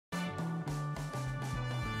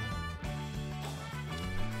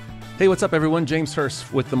Hey, what's up everyone? James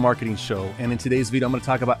Hurst with The Marketing Show. And in today's video, I'm going to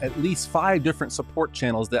talk about at least 5 different support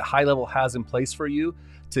channels that HighLevel has in place for you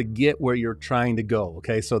to get where you're trying to go.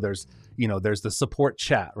 Okay, so there's the support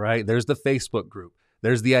chat, right? There's the Facebook group.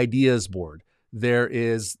 There's the ideas board. There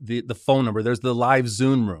is the phone number. There's the live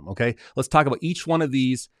Zoom room. Okay, let's talk about each one of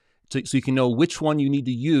these so you can know which one you need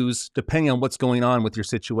to use depending on what's going on with your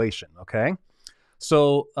situation. Okay,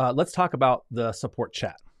 so let's talk about the support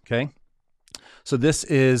chat. Okay. So this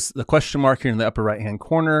is the question mark here in the upper right-hand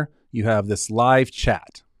corner. You have this live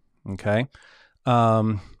chat, okay?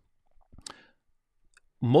 Most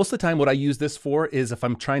of the time what I use this for is if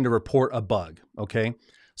I'm trying to report a bug, okay?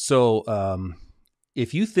 So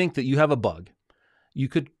if you think that you have a bug, you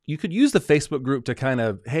could use the Facebook group to kind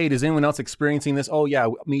of, hey, does anyone else experiencing this? Oh yeah,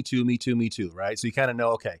 me too, right? So you kind of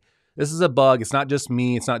know, okay, this is a bug. It's not just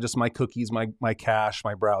me. It's not just my cookies, my cache,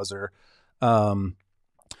 my browser.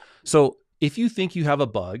 So if you think you have a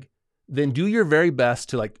bug, then do your very best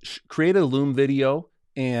to create a Loom video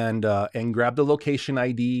and grab the location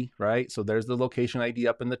ID, right? So there's the location ID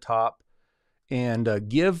up in the top, and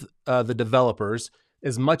give the developers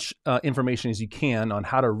as much information as you can on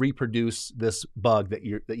how to reproduce this bug that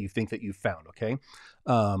you think that you found. Okay,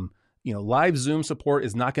 live Zoom support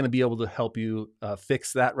is not going to be able to help you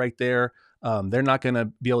fix that right there. They're not going to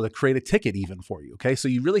be able to create a ticket even for you. Okay, so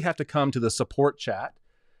you really have to come to the support chat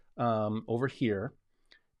over here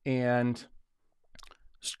and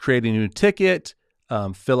just create a new ticket,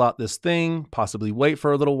 fill out this thing, possibly wait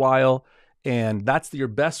for a little while. And that's your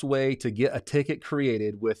best way to get a ticket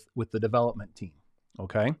created with the development team.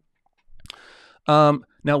 Okay. Now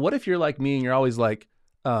what if you're like me and you're always like,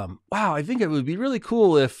 wow, I think it would be really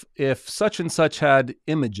cool if such and such had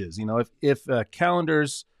images, if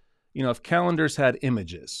calendars had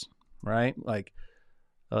images, right? Like,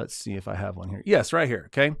 let's see if I have one here. Yes, right here.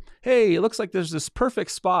 Okay. Hey, it looks like there's this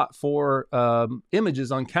perfect spot for images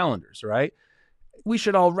on calendars, right? We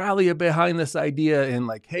should all rally behind this idea and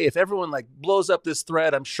hey, if everyone blows up this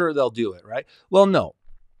thread, I'm sure they'll do it, right? Well, no.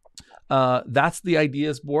 That's the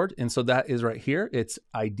ideas board. And so that is right here. It's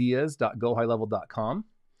ideas.gohighlevel.com.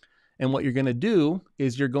 And what you're going to do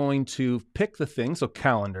is you're going to pick the thing. So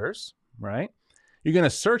calendars, right? You're going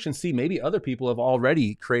to search and see maybe other people have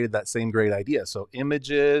already created that same great idea. So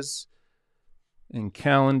images and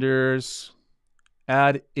calendars,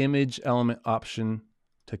 add image element option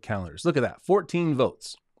to calendars. Look at that, 14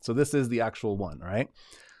 votes. So this is the actual one, right?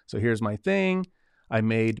 So here's my thing. I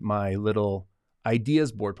made my little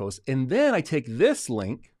ideas board post. And then I take this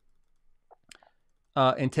link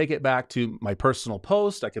and take it back to my personal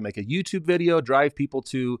post. I can make a YouTube video, drive people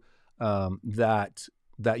to that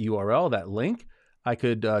URL, that link. I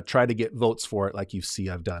could try to get votes for it like you see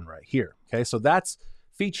I've done right here. Okay, so that's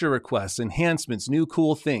feature requests, enhancements, new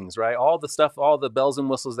cool things, right? All the stuff, all the bells and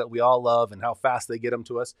whistles that we all love and how fast they get them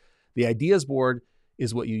to us. The ideas board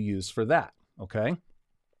is what you use for that, okay?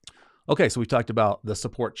 Okay, so we talked about the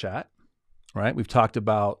support chat, right? We've talked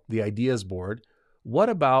about the ideas board. What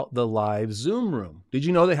about the live Zoom room? Did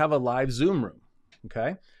you know they have a live Zoom room?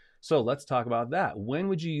 Okay, so let's talk about that. When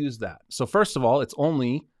would you use that? So first of all, it's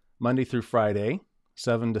only Monday through Friday,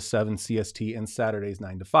 7 to 7 CST, and Saturdays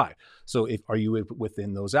 9 to 5. So are you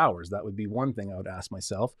within those hours? That would be one thing I would ask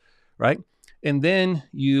myself, right? And then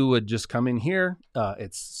you would just come in here.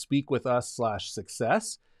 It's speak with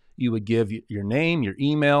us/success. You would give your name, your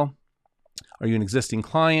email. Are you an existing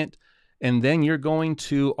client? And then you're going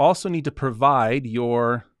to also need to provide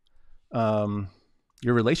your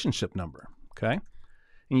relationship number, okay?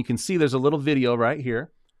 And you can see there's a little video right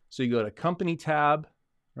here. So you go to company tab,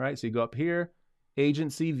 right? So you go up here,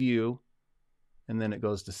 agency view, and then it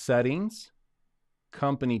goes to settings,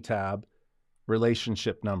 company tab,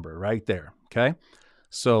 relationship number right there, okay?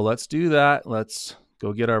 So let's do that. Let's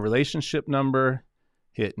go get our relationship number,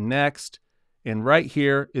 hit next. And right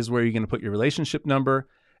here is where you're going to put your relationship number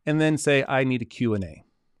and then say, I need a Q&A,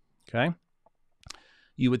 okay?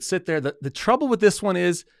 You would sit there. The trouble with this one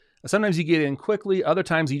is sometimes you get in quickly. Other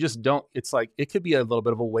times you just don't. It's like, it could be a little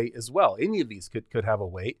bit of a wait as well. Any of these could have a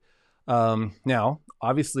wait. Now,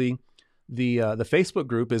 obviously, the Facebook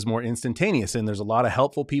group is more instantaneous and there's a lot of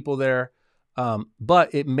helpful people there,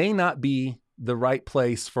 but it may not be the right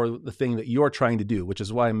place for the thing that you're trying to do, which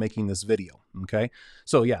is why I'm making this video, okay?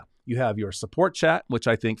 So yeah, you have your support chat, which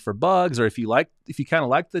I think for bugs, or if you kind of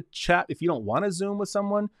like the chat, if you don't want to Zoom with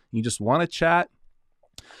someone, you just want to chat,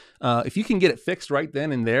 if you can get it fixed right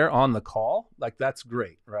then and there on the call, that's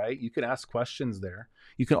great, right? You can ask questions there.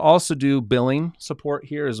 You can also do billing support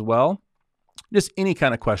here as well. Just any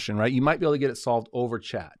kind of question, right? You might be able to get it solved over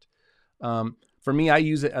chat. For me, I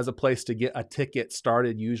use it as a place to get a ticket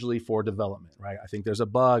started, usually for development, right? I think there's a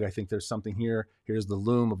bug. I think there's something here. Here's the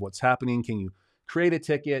loom of what's happening. Can you create a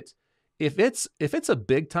ticket? If it's a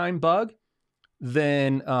big time bug,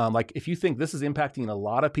 then like if you think this is impacting a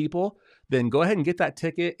lot of people, then go ahead and get that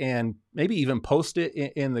ticket and maybe even post it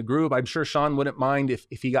in the group. I'm sure Sean wouldn't mind if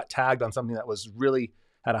he got tagged on something that was really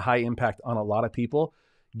had a high impact on a lot of people.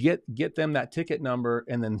 Get them that ticket number,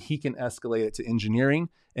 and then he can escalate it to engineering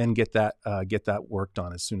and get that worked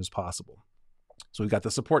on as soon as possible. So we've got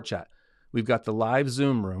the support chat. We've got the live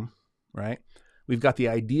Zoom room, right? We've got the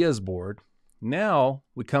ideas board. Now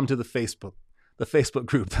we come to the Facebook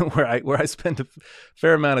group where I spend a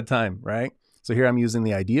fair amount of time, right? So here I'm using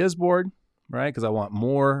the ideas board, right? Because I want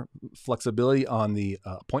more flexibility on the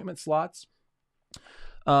appointment slots.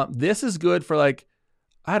 This is good for like,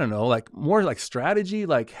 I don't know, like more like strategy,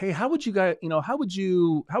 like, hey, how would you guys, how would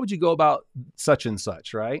you go about such and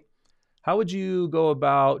such, right? How would you go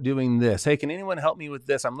about doing this? Hey, can anyone help me with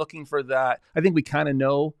this? I'm looking for that. I think we kind of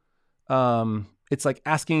know. It's like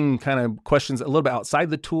asking kind of questions a little bit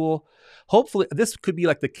outside the tool. Hopefully this could be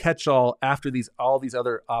like the catch-all after all these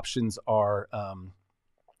other options are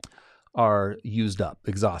used up,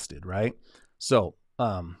 exhausted, right? So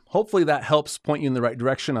hopefully that helps point you in the right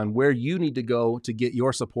direction on where you need to go to get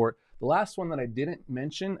your support. The last one that I didn't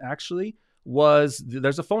mention actually was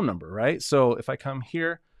there's a phone number, right? So if I come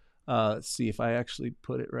here, let's see if I actually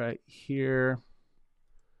put it right here.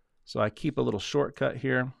 So I keep a little shortcut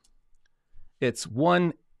here. It's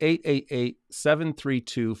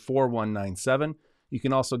 1-888-732-4197. You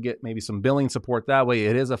can also get maybe some billing support that way.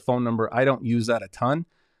 It is a phone number. I don't use that a ton.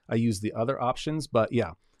 I use the other options, but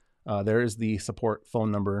yeah. There is the support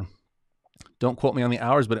phone number. Don't quote me on the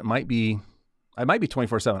hours, but it might be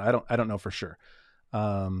 24/7. I don't know for sure.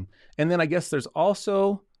 And then I guess there's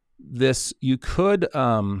also this, you could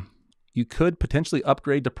potentially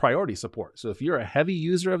upgrade to priority support. So if you're a heavy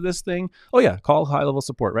user of this thing, call HighLevel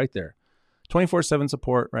support right there. 24/7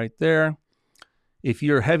 support right there. If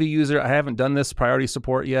you're a heavy user, I haven't done this priority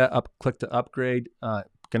support yet. Click to upgrade. Going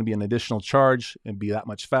to be an additional charge and be that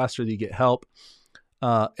much faster that you get help.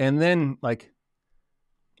 And then like,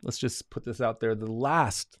 let's just put this out there. The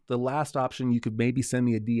last option, you could maybe send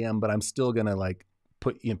me a DM, but I'm still going to like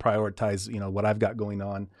prioritize, what I've got going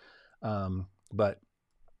on. But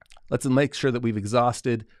let's make sure that we've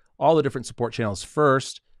exhausted all the different support channels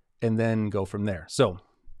first and then go from there. So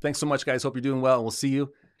thanks so much, guys. Hope you're doing well, and we'll see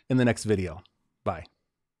you in the next video. Bye.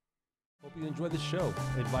 Hope you enjoyed the show.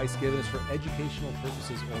 Advice given is for educational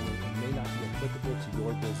purposes only and may not be applicable to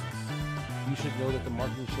your business. You should know that the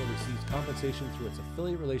Marketing Show receives compensation through its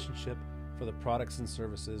affiliate relationship for the products and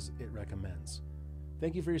services it recommends.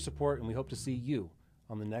 Thank you for your support, and we hope to see you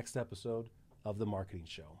on the next episode of The Marketing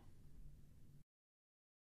Show.